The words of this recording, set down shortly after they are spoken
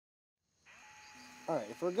Alright,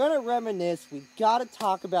 if we're gonna reminisce, we gotta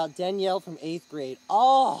talk about Danielle from 8th grade.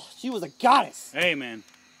 Oh, she was a goddess! Hey, man,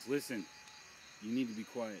 listen. You need to be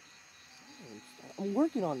quiet. I'm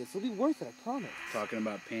working on this. It'll be worth it, I promise. Talking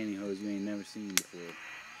about pantyhose you ain't never seen before.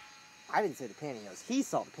 I didn't say the pantyhose. He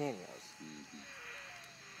saw the pantyhose.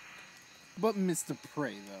 But Mr.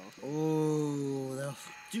 Prey, though. Oh,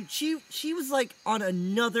 dude, she was like on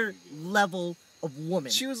another level of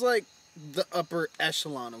woman. She was like the upper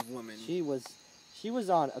echelon of women. She was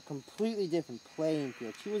on a completely different playing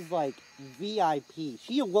field. She was like VIP.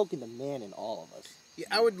 She awoken the man in all of us. Yeah,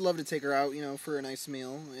 I would love to take her out, for a nice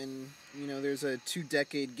meal. And, there's a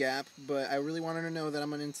 2-decade gap, but I really want her to know that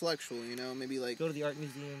I'm an intellectual, maybe like... Go to the art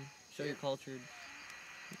museum, show your culture,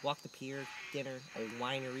 walk the pier, dinner, a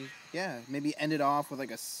winery. Yeah, maybe end it off with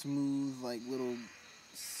like a smooth, like little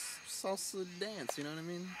salsa dance, you know what I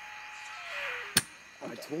mean?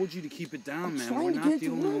 I told you to keep it down, man. Trying We're to not get the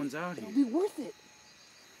to only work. ones out here. It'll be worth it.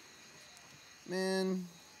 Man,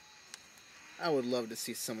 I would love to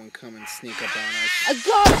see someone come and sneak up on us. I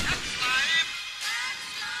got it!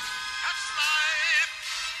 That's life,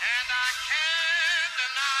 and I can't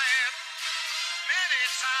deny it. Many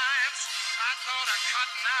times I thought of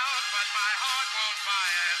cutting out, but my heart won't buy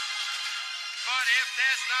it. But if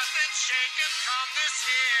there's nothing shaking come this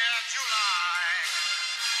here July,